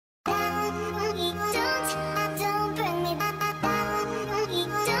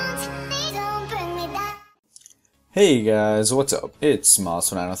Hey guys, what's up? It's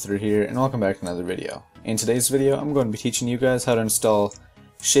Muaaz here, and welcome back to another video. In today's video, I'm going to be teaching you guys how to install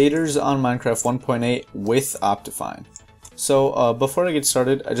shaders on Minecraft 1.8 with Optifine. So before I get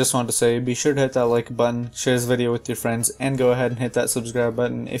started, I just wanted to say be sure to hit that like button, share this video with your friends, and go ahead and hit that subscribe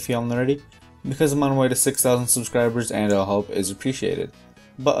button if you haven't already, because I'm on my way to 6,000 subscribers and all help is appreciated.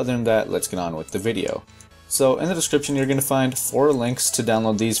 But other than that, let's get on with the video. So in the description, you're going to find 4 links to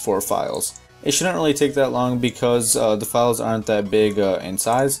download these 4 files. It shouldn't really take that long because the files aren't that big in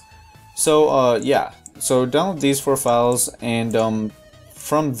size. So yeah, so download these 4 files, and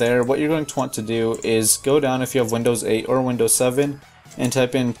from there what you're going to want to do is go down if you have Windows 8 or Windows 7 and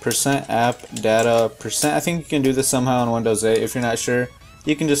type in %appdata %. I think you can do this somehow on Windows 8. If you're not sure,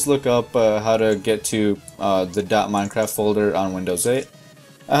 you can just look up how to get to the .minecraft folder on Windows 8.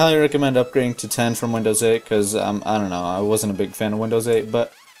 I highly recommend upgrading to 10 from Windows 8 because I don't know, I wasn't a big fan of Windows 8,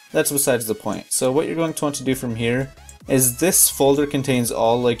 but that's besides the point. So what you're going to want to do from here is this folder contains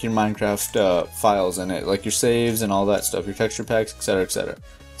all like your Minecraft files in it, like your saves and all that stuff, your texture packs, etc, etc.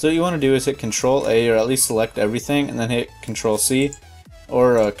 So what you want to do is hit Control A, or at least select everything, and then hit Control C,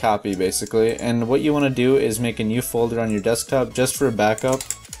 or copy basically. And what you want to do is make a new folder on your desktop just for a backup.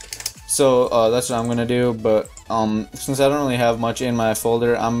 So that's what I'm going to do, but since I don't really have much in my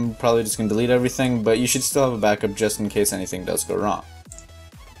folder, I'm probably just going to delete everything, but you should still have a backup just in case anything does go wrong.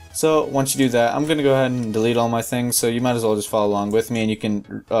 So once you do that, I'm going to go ahead and delete all my things, so you might as well just follow along with me, and you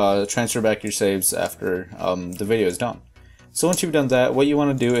can transfer back your saves after the video is done. So once you've done that, what you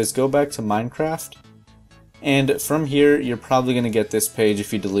want to do is go back to Minecraft, and from here you're probably going to get this page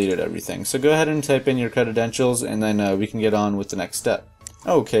if you deleted everything. So go ahead and type in your credentials, and then we can get on with the next step.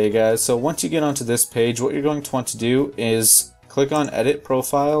 Okay guys, so once you get onto this page, what you're going to want to do is click on Edit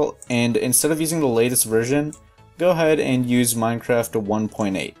Profile, and instead of using the latest version, go ahead and use Minecraft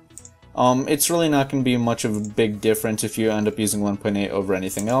 1.8. It's really not going to be much of a big difference if you end up using 1.8 over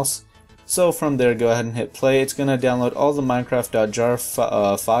anything else. So from there, go ahead and hit play. It's going to download all the Minecraft.jar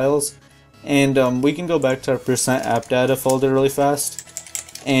files, and we can go back to our %appdata folder really fast,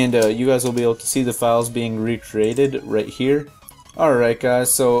 and you guys will be able to see the files being recreated right here. Alright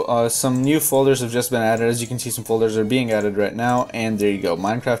guys, so some new folders have just been added. As you can see, some folders are being added right now, and there you go.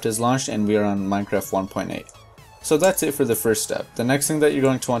 Minecraft is launched and we are on Minecraft 1.8. So that's it for the first step. The next thing that you're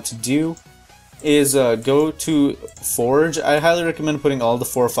going to want to do is go to Forge. I highly recommend putting all the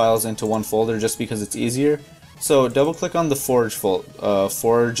 4 files into one folder just because it's easier. So double click on the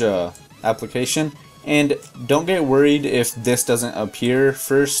Forge application, and don't get worried if this doesn't appear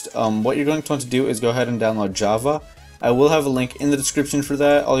first. What you're going to want to do is go ahead and download Java. I will have a link in the description for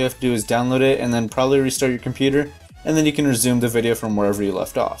that. All you have to do is download it and then probably restart your computer, and then you can resume the video from wherever you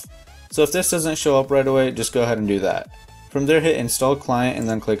left off. So if this doesn't show up right away, just go ahead and do that. From there, hit Install Client and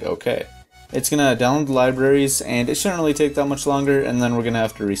then click OK. It's going to download the libraries, and it shouldn't really take that much longer, and then we're going to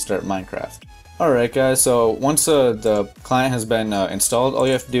have to restart Minecraft. Alright guys, so once the client has been installed, all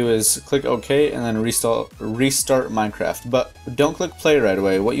you have to do is click OK and then restart Minecraft. But don't click play right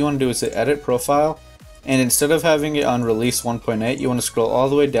away. What you want to do is hit Edit Profile, and instead of having it on Release 1.8, you want to scroll all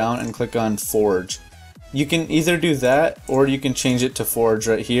the way down and click on Forge. You can either do that, or you can change it to Forge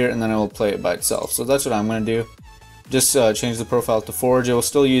right here, and then it will play it by itself. So that's what I'm going to do. Just change the profile to Forge. It will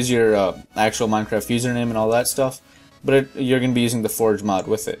still use your actual Minecraft username and all that stuff, but you're going to be using the Forge mod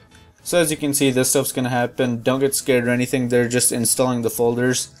with it. So as you can see, this stuff's going to happen. Don't get scared or anything. They're just installing the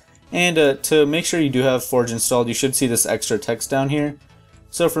folders. And to make sure you do have Forge installed, you should see this extra text down here.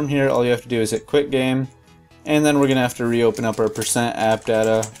 So from here, all you have to do is hit Quit Game, and then we're going to have to reopen up our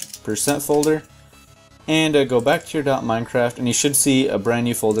 %appdata % folder. And go back to your .minecraft, and you should see a brand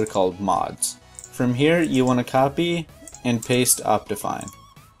new folder called mods. From here, you want to copy and paste Optifine.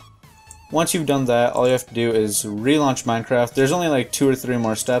 Once you've done that, all you have to do is relaunch Minecraft. There's only like 2 or 3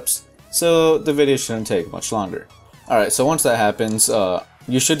 more steps, so the video shouldn't take much longer. Alright, so once that happens,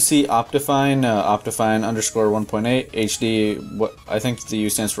 you should see Optifine, Optifine _1.8 HD. What I think the U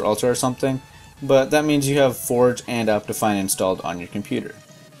stands for Ultra or something, but that means you have Forge and Optifine installed on your computer.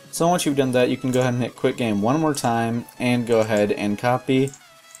 So once you've done that, you can go ahead and hit Quit Game one more time, and go ahead and copy,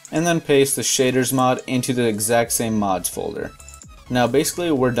 and then paste the shaders mod into the exact same mods folder. Now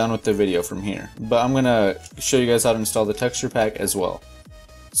basically we're done with the video from here, but I'm going to show you guys how to install the texture pack as well.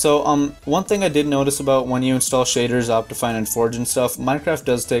 So one thing I did notice about when you install shaders, Optifine, and Forge and stuff, Minecraft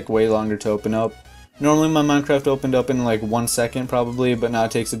does take way longer to open up. Normally my Minecraft opened up in like 1 second probably, but now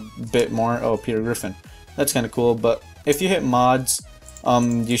it takes a bit more. Oh, Peter Griffin. That's kind of cool, but if you hit mods,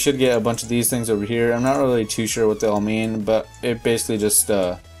 you should get a bunch of these things over here. I'm not really too sure what they all mean, but it basically just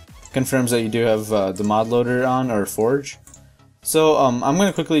confirms that you do have the mod loader on, or Forge. So I'm going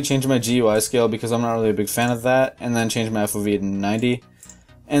to quickly change my GUI scale because I'm not really a big fan of that, and then change my FOV to 90.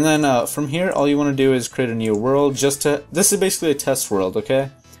 And then from here, all you want to do is create a new world. This is basically a test world, okay?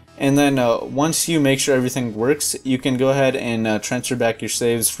 And then once you make sure everything works, you can go ahead and transfer back your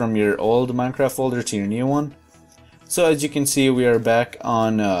saves from your old Minecraft folder to your new one. So as you can see, we are back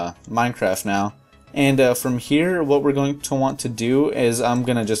on Minecraft now. And from here, what we're going to want to do is, I'm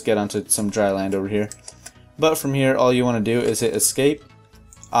going to just get onto some dry land over here. But from here, all you want to do is hit Escape,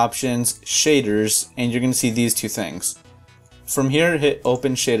 Options, Shaders, and you're going to see these two things. From here, hit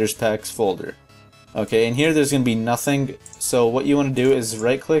Open Shaders Packs folder. Okay, and here there's going to be nothing, so what you want to do is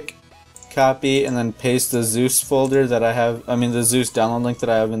right click, copy, and then paste the Zeus folder that I have, the Zeus download link that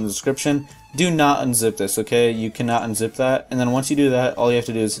I have in the description. Do not unzip this, okay? You cannot unzip that. And then once you do that, all you have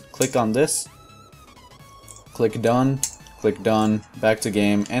to do is click on this, click done, back to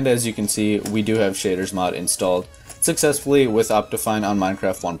game, and as you can see, we do have Shaders mod installed successfully with Optifine on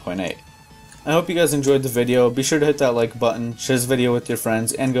Minecraft 1.8. I hope you guys enjoyed the video. Be sure to hit that like button, share this video with your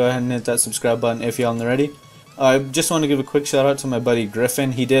friends, and go ahead and hit that subscribe button if you haven't already. I just want to give a quick shout out to my buddy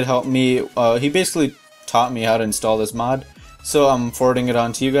Griffin. He did help me, he basically taught me how to install this mod, so I'm forwarding it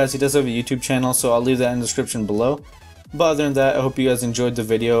on to you guys. He does have a YouTube channel, so I'll leave that in the description below. But other than that, I hope you guys enjoyed the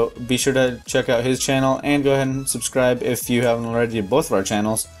video. Be sure to check out his channel and go ahead and subscribe if you haven't already to both of our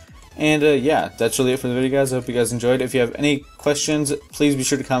channels. And yeah, that's really it for the video, guys. I hope you guys enjoyed. If you have any questions, please be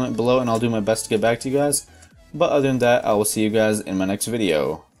sure to comment below and I'll do my best to get back to you guys. But other than that, I will see you guys in my next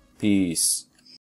video. Peace.